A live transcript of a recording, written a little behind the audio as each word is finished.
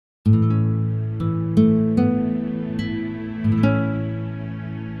Welcome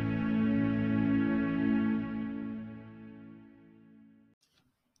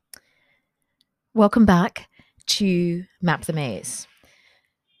back to Map the Maze.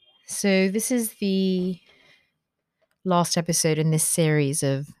 So, this is the last episode in this series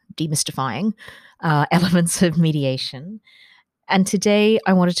of demystifying elements of mediation. And today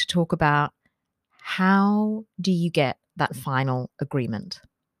I wanted to talk about how do you get that final agreement?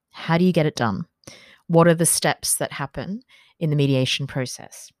 How do you get it done? What are the steps that happen in the mediation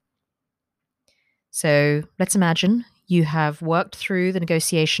process? So, let's imagine you have worked through the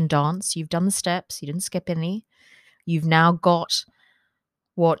negotiation dance, you've done the steps, you didn't skip any. You've now got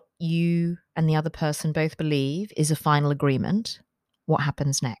what you and the other person both believe is a final agreement. What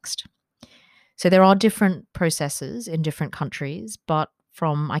happens next? So there are different processes in different countries, but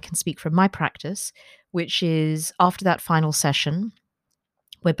I can speak from my practice, which is after that final session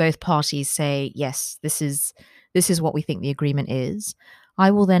where both parties say, yes, this is what we think the agreement is, I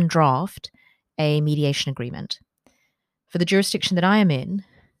will then draft a mediation agreement. For the jurisdiction that I am in,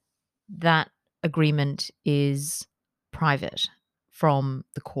 that agreement is private from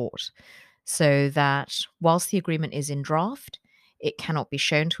the court, so that whilst the agreement is in draft, it cannot be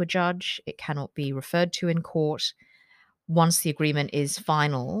shown to a judge, it cannot be referred to in court. Once the agreement is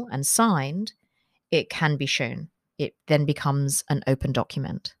final and signed, it can be shown. It then becomes an open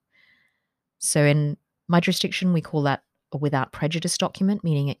document. So in my jurisdiction, we call that a without prejudice document,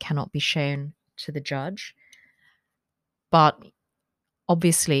 meaning it cannot be shown to the judge. But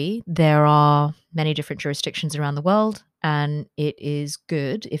obviously, there are many different jurisdictions around the world, and it is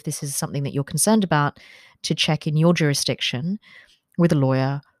good, if this is something that you're concerned about, to check in your jurisdiction with a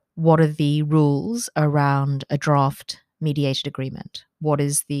lawyer. What are the rules around a draft mediated agreement? What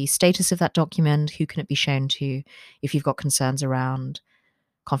is the status of that document? Who can it be shown to if you've got concerns around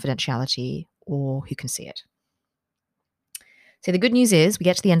confidentiality, or who can see it? So the good news is we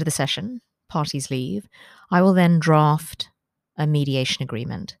get to the end of the session, parties leave. I will then draft a mediation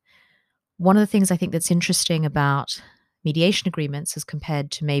agreement. One of the things I think that's interesting about mediation agreements as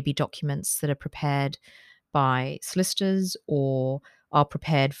compared to maybe documents that are prepared by solicitors or are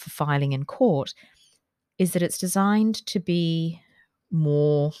prepared for filing in court is that it's designed to be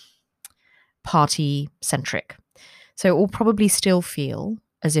more party centric. So it will probably still feel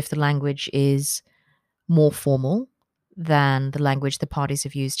as if the language is more formal than the language the parties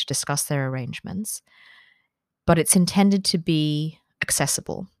have used to discuss their arrangements, but it's intended to be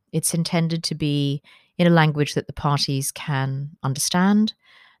accessible. It's intended to be in a language that the parties can understand,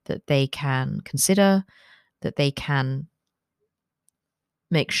 that they can consider, that they can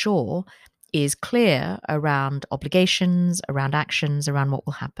make sure is clear around obligations, around actions, around what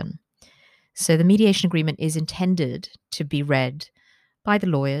will happen. So the mediation agreement is intended to be read by the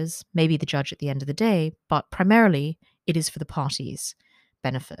lawyers, maybe the judge at the end of the day, but primarily it is for the parties'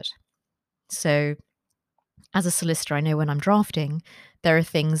 benefit. So as a solicitor, I know when I'm drafting, there are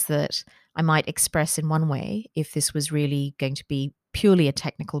things that I might express in one way if this was really going to be purely a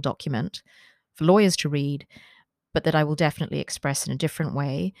technical document for lawyers to read, but that I will definitely express in a different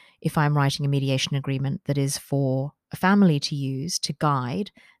way if I'm writing a mediation agreement that is for a family to use to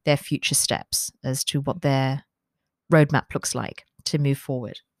guide their future steps as to what their roadmap looks like to move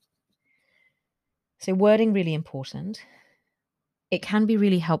forward. So wording really important. It can be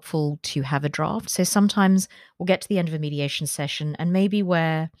really helpful to have a draft. So sometimes we'll get to the end of a mediation session and maybe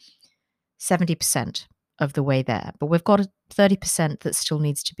we're 70% of the way there, but we've got a 30% that still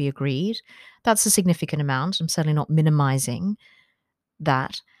needs to be agreed. That's a significant amount. I'm certainly not minimizing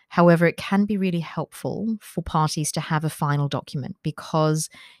that. However, it can be really helpful for parties to have a final document because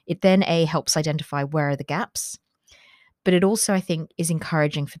it then helps identify where are the gaps. But it also, I think, is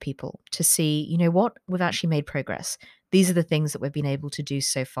encouraging for people to see, you know what, we've actually made progress. These are the things that we've been able to do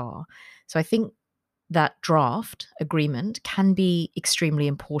so far. So I think that draft agreement can be extremely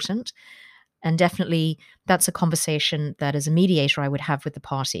important. And definitely that's a conversation that as a mediator I would have with the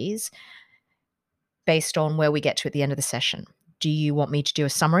parties based on where we get to at the end of the session. Do you want me to do a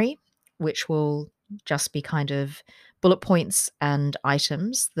summary, which will just be kind of bullet points and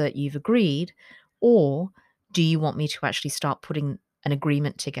items that you've agreed, or do you want me to actually start putting an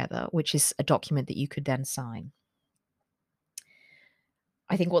agreement together, which is a document that you could then sign?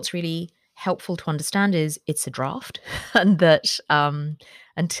 I think what's really helpful to understand is it's a draft and that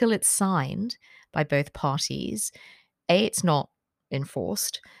until it's signed by both parties, A, it's not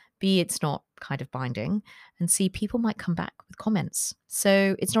enforced, B, it's not kind of binding, and C, people might come back with comments.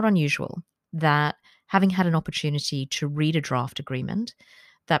 So it's not unusual that having had an opportunity to read a draft agreement,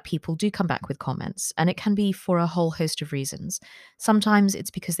 that people do come back with comments, and it can be for a whole host of reasons. Sometimes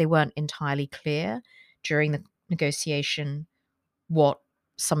it's because they weren't entirely clear during the negotiation what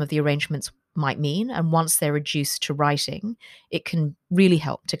some of the arrangements might mean. And once they're reduced to writing, it can really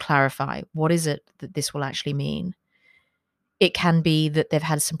help to clarify what is it that this will actually mean. It can be that they've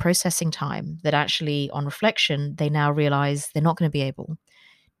had some processing time, that actually, on reflection, they now realize they're not going to be able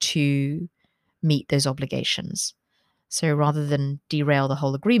to meet those obligations. So rather than derail the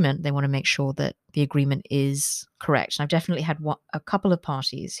whole agreement, they want to make sure that the agreement is correct. And I've definitely had a couple of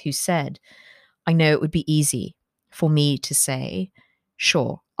parties who said, I know it would be easy for me to say,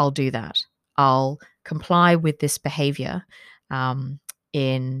 sure, I'll do that. I'll comply with this behavior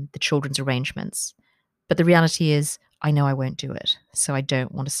in the children's arrangements. But the reality is, I know I won't do it. So I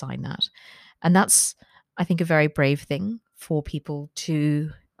don't want to sign that. And that's, I think, a very brave thing for people to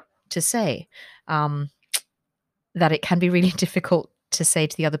say. That it can be really difficult to say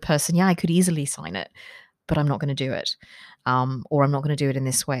to the other person, yeah, I could easily sign it, but I'm not going to do it. Or I'm not going to do it in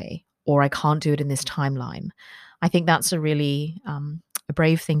this way, or I can't do it in this timeline. I think that's a really a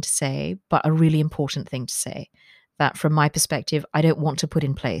brave thing to say, but a really important thing to say. That from my perspective, I don't want to put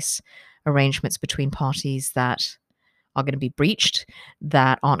in place arrangements between parties that are going to be breached,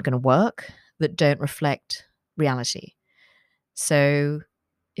 that aren't going to work, that don't reflect reality. So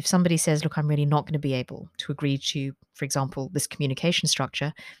if somebody says, look, I'm really not going to be able to agree to, for example, this communication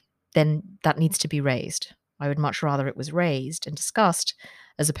structure, then that needs to be raised. I would much rather it was raised and discussed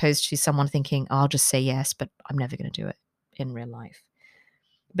as opposed to someone thinking, I'll just say yes, but I'm never going to do it in real life.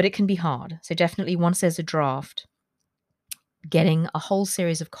 But it can be hard. So definitely once there's a draft, getting a whole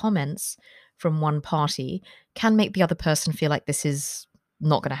series of comments from one party can make the other person feel like this is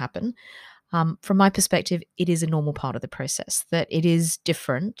not going to happen. From my perspective, it is a normal part of the process, that it is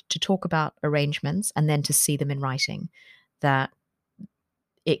different to talk about arrangements and then to see them in writing, that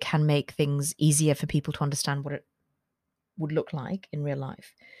it can make things easier for people to understand what it would look like in real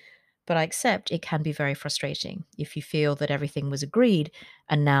life. But I accept it can be very frustrating if you feel that everything was agreed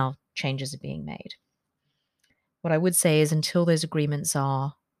and now changes are being made. What I would say is until those agreements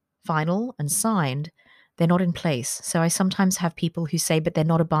are final and signed, they're not in place. So I sometimes have people who say, but they're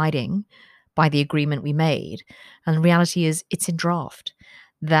not abiding by the agreement we made. And the reality is it's in draft,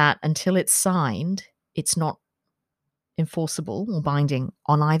 that until it's signed, it's not enforceable or binding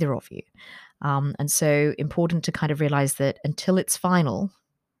on either of you. And so important to kind of realize that until it's final,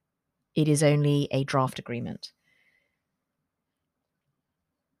 it is only a draft agreement.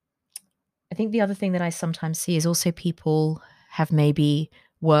 I think the other thing that I sometimes see is also people have maybe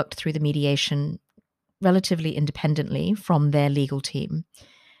worked through the mediation relatively independently from their legal team.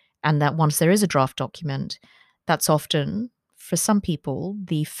 And that once there is a draft document, that's often, for some people,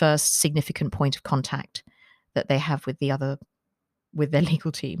 the first significant point of contact that they have with their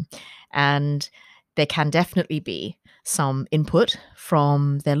legal team. And there can definitely be some input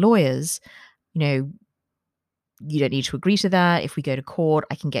from their lawyers. You know, you don't need to agree to that. If we go to court,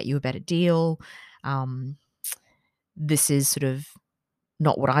 I can get you a better deal. This is sort of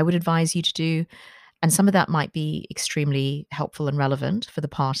not what I would advise you to do. And some of that might be extremely helpful and relevant for the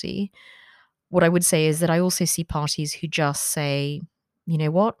party. What I would say is that I also see parties who just say, you know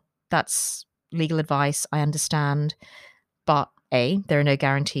what, that's legal advice, I understand, but A, there are no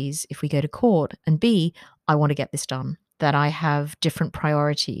guarantees if we go to court, and B, I want to get this done, that I have different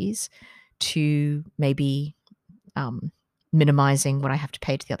priorities to maybe minimizing what I have to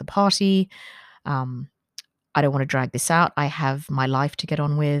pay to the other party. I don't want to drag this out. I have my life to get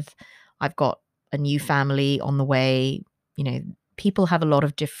on with. I've got a new family on the way. You know, people have a lot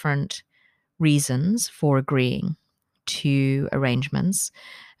of different reasons for agreeing to arrangements,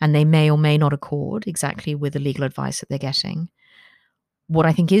 and they may or may not accord exactly with the legal advice that they're getting. What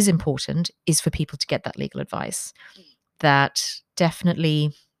I think is important is for people to get that legal advice. That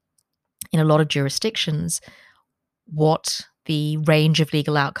definitely, in a lot of jurisdictions, what the range of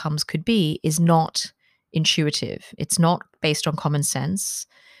legal outcomes could be is not intuitive. It's not based on common sense.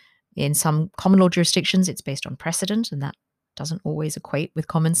 In some common law jurisdictions, it's based on precedent, and that doesn't always equate with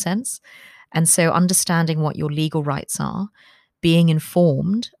common sense. And so understanding what your legal rights are, being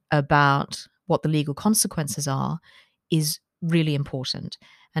informed about what the legal consequences are, is really important.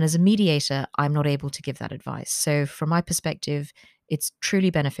 And as a mediator, I'm not able to give that advice. So from my perspective, it's truly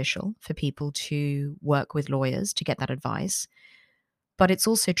beneficial for people to work with lawyers to get that advice. But it's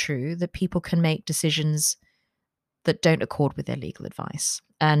also true that people can make decisions that don't accord with their legal advice.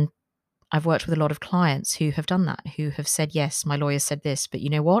 And I've worked with a lot of clients who have done that, who have said, yes, my lawyer said this, but you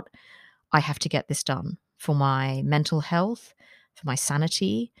know what? I have to get this done for my mental health, for my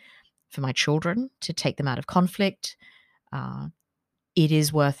sanity, for my children, to take them out of conflict, it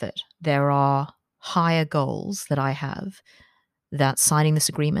is worth it. There are higher goals that I have that signing this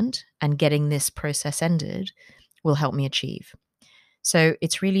agreement and getting this process ended will help me achieve. So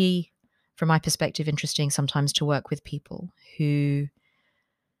it's really, from my perspective, interesting sometimes to work with people who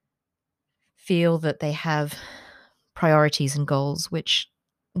feel that they have priorities and goals which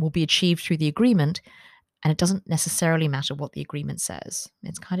will be achieved through the agreement, and it doesn't necessarily matter what the agreement says.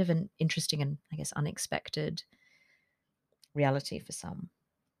 It's kind of an interesting and, I guess, unexpected reality for some.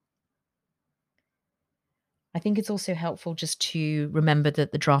 I think it's also helpful just to remember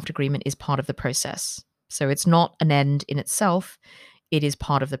that the draft agreement is part of the process. So it's not an end in itself. It is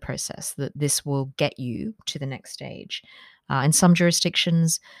part of the process, that this will get you to the next stage. In some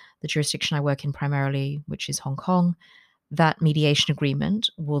jurisdictions, the jurisdiction I work in primarily, which is Hong Kong, that mediation agreement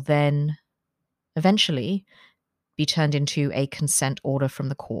will then eventually be turned into a consent order from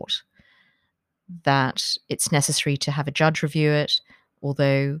the court. That it's necessary to have a judge review it,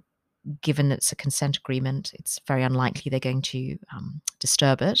 although given that it's a consent agreement, it's very unlikely they're going to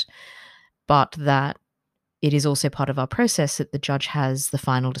disturb it, but that it is also part of our process that the judge has the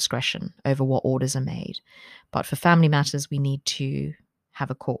final discretion over what orders are made. But for family matters, we need to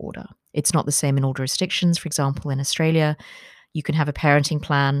have a court order. It's not the same in all jurisdictions. For example, in Australia, you can have a parenting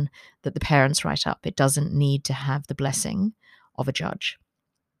plan that the parents write up. It doesn't need to have the blessing of a judge.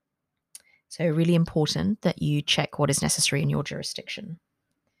 So really important that you check what is necessary in your jurisdiction.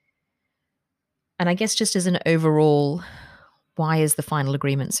 And I guess just as an overall, why is the final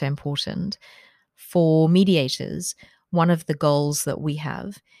agreement so important? For mediators, one of the goals that we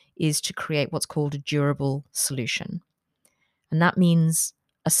have is to create what's called a durable solution. And that means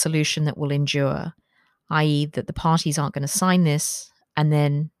a solution that will endure, i.e., that the parties aren't going to sign this and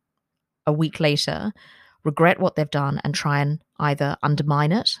then a week later regret what they've done and try and either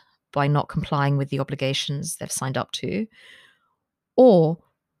undermine it by not complying with the obligations they've signed up to, or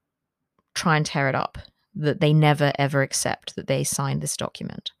try and tear it up, that they never ever accept that they signed this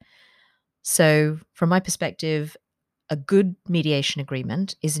document. So from my perspective, a good mediation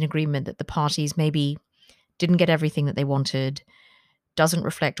agreement is an agreement that the parties maybe didn't get everything that they wanted, doesn't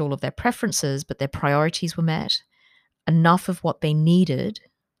reflect all of their preferences, but their priorities were met. Enough of what they needed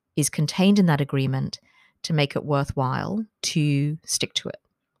is contained in that agreement to make it worthwhile to stick to it.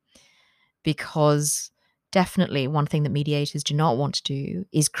 Because definitely one thing that mediators do not want to do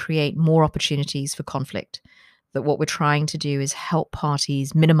is create more opportunities for conflict. That what we're trying to do is help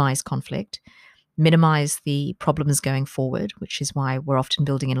parties minimize conflict, minimize the problems going forward, which is why we're often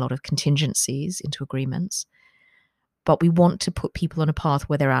building in a lot of contingencies into agreements. But we want to put people on a path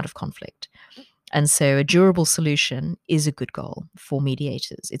where they're out of conflict. And so a durable solution is a good goal for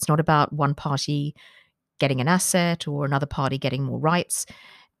mediators. It's not about one party getting an asset or another party getting more rights.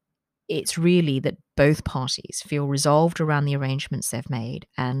 It's really that both parties feel resolved around the arrangements they've made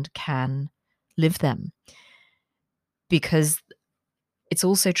and can live them. Because it's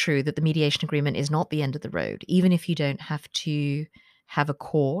also true that the mediation agreement is not the end of the road. Even if you don't have to have a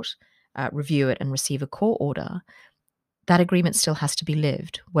court review it and receive a court order, that agreement still has to be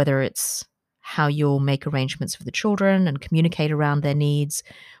lived, whether it's how you'll make arrangements for the children and communicate around their needs,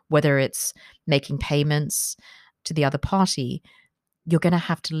 whether it's making payments to the other party, you're going to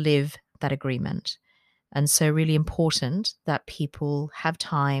have to live that agreement. And so really important that people have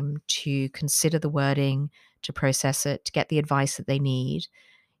time to consider the wording, to process it, to get the advice that they need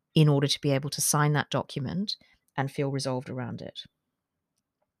in order to be able to sign that document and feel resolved around it.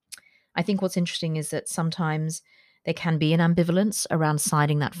 I think what's interesting is that sometimes there can be an ambivalence around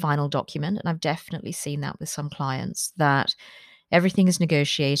signing that final document. And I've definitely seen that with some clients, that everything is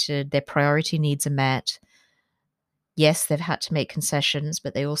negotiated, their priority needs are met. Yes, they've had to make concessions,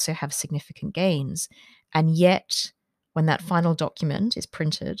 but they also have significant gains. And yet, when that final document is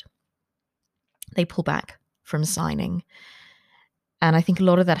printed, they pull back from signing. And I think a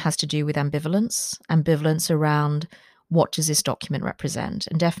lot of that has to do with ambivalence around what does this document represent.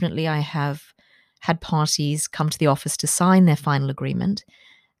 And definitely I have had parties come to the office to sign their final agreement,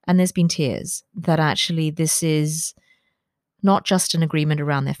 and there's been tears that actually this is not just an agreement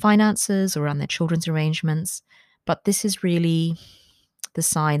around their finances or around their children's arrangements, but this is really the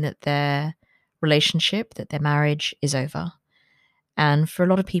sign that their relationship, that their marriage is over. And for a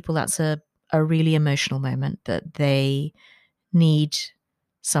lot of people, that's a really emotional moment, that they need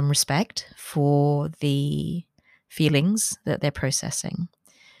some respect for the feelings that they're processing.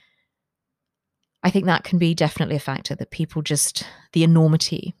 I think that can be definitely a factor, that people just, the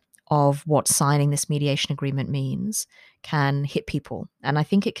enormity of what signing this mediation agreement means can hit people. And I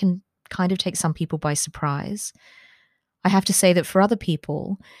think it can kind of take some people by surprise. I have to say that for other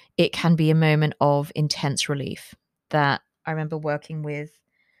people, it can be a moment of intense relief, that I remember working with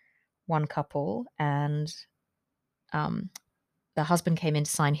one couple, and the husband came in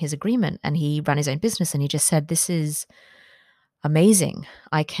to sign his agreement, and he ran his own business, and he just said, "This is amazing.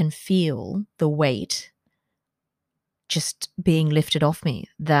 I can feel the weight just being lifted off me,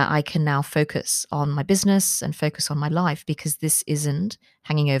 that I can now focus on my business and focus on my life because this isn't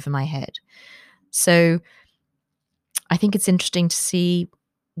hanging over my head." So I think it's interesting to see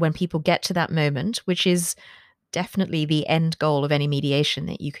when people get to that moment, which is definitely the end goal of any mediation,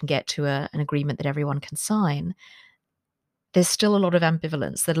 that you can get to an agreement that everyone can sign. There's still a lot of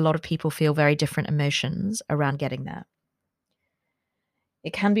ambivalence, that a lot of people feel very different emotions around getting there.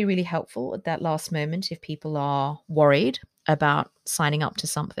 It can be really helpful at that last moment if people are worried about signing up to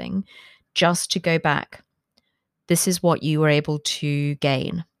something, just to go back. This is what you were able to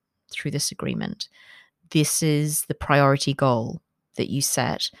gain through this agreement. This is the priority goal that you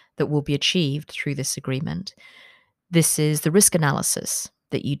set that will be achieved through this agreement. This is the risk analysis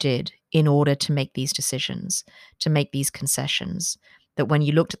that you did in order to make these decisions, to make these concessions. That when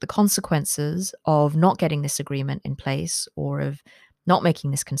you looked at the consequences of not getting this agreement in place or of not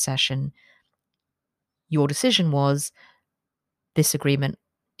making this concession, your decision was this agreement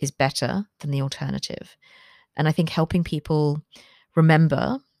is better than the alternative. And I think helping people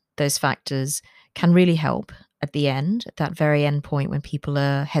remember those factors can really help at the end, at that very end point when people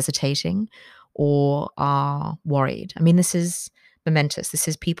are hesitating or are worried. I mean, this is momentous. This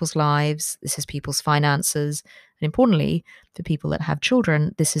is people's lives. This is people's finances. And importantly, for people that have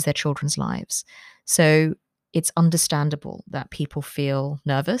children, this is their children's lives. So it's understandable that people feel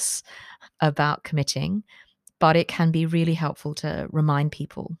nervous about committing, but it can be really helpful to remind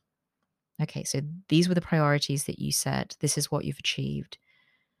people, okay, so these were the priorities that you set. This is what you've achieved.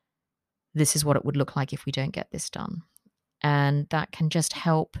 This is what it would look like if we don't get this done. And that can just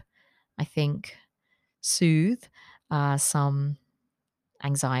help, I think, soothe some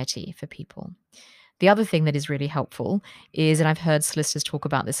anxiety for people. The other thing that is really helpful is, and I've heard solicitors talk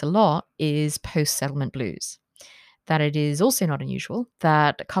about this a lot, is post-settlement blues. That it is also not unusual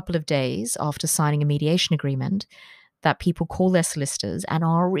that a couple of days after signing a mediation agreement, that people call their solicitors and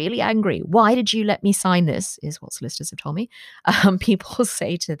are really angry. "Why did you let me sign this?" is what solicitors have told me. People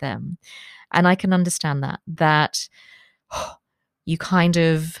say to them, and I can understand that you kind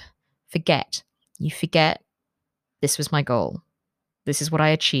of forget. You forget, this was my goal. This is what I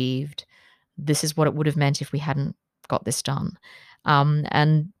achieved. This is what it would have meant if we hadn't got this done.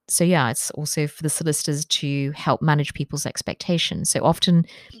 And so, yeah, it's also for the solicitors to help manage people's expectations. So often,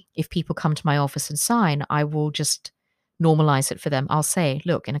 if people come to my office and sign, I will just normalize it for them. I'll say,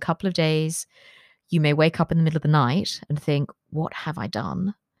 look, in a couple of days, you may wake up in the middle of the night and think, what have I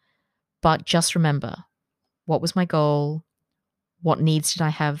done? But just remember, what was my goal? What needs did I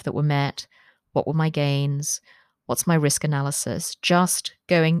have that were met? What were my gains? What's my risk analysis? Just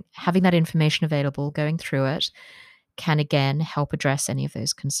having that information available, going through it, can again help address any of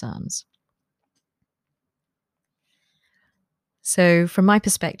those concerns. So, from my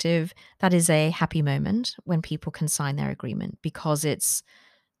perspective, that is a happy moment when people can sign their agreement, because it's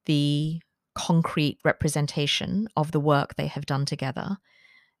the concrete representation of the work they have done together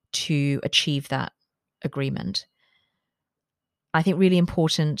to achieve that agreement. I think really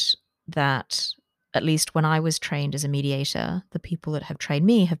important that, at least when I was trained as a mediator, the people that have trained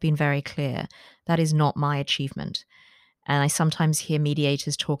me have been very clear that is not my achievement. And I sometimes hear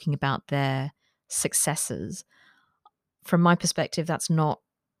mediators talking about their successes. From my perspective, that's not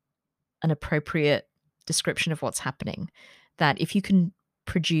an appropriate description of what's happening. That if you can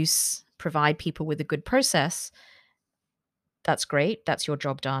provide people with a good process, that's great. That's your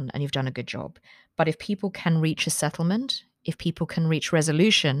job done, and you've done a good job. But if people can reach a settlement, if people can reach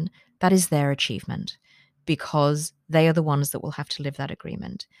resolution, that is their achievement, because they are the ones that will have to live that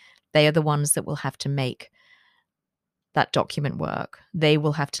agreement. They are the ones that will have to make that document work. They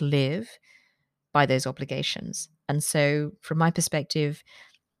will have to live by those obligations. And so, from my perspective,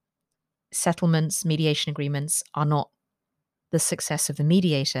 settlements, mediation agreements are not the success of the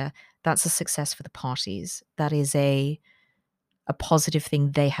mediator. That's a success for the parties. That is a positive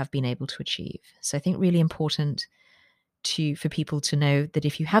thing they have been able to achieve. So I think really important for people to know that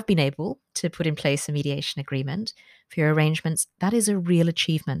if you have been able to put in place a mediation agreement for your arrangements, that is a real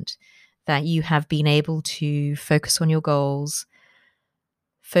achievement, that you have been able to focus on your goals,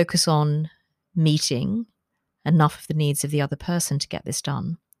 focus on meeting enough of the needs of the other person to get this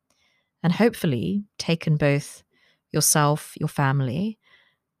done, and hopefully taken both yourself, your family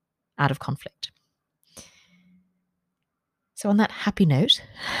out of conflict. So on that happy note,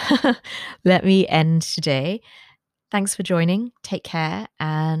 let me end today. Thanks for joining. Take care,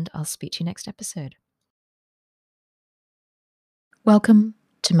 and I'll speak to you next episode. Welcome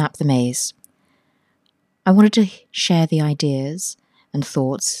to Map the Maze. I wanted to share the ideas and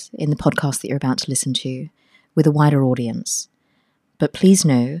thoughts in the podcast that you're about to listen to with a wider audience. But please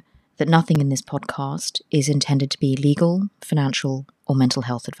know that nothing in this podcast is intended to be legal, financial, or mental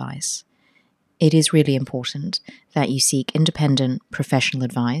health advice. It is really important that you seek independent, professional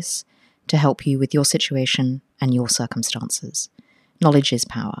advice to help you with your situation and your circumstances. Knowledge is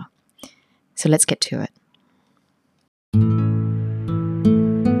power. So let's get to it.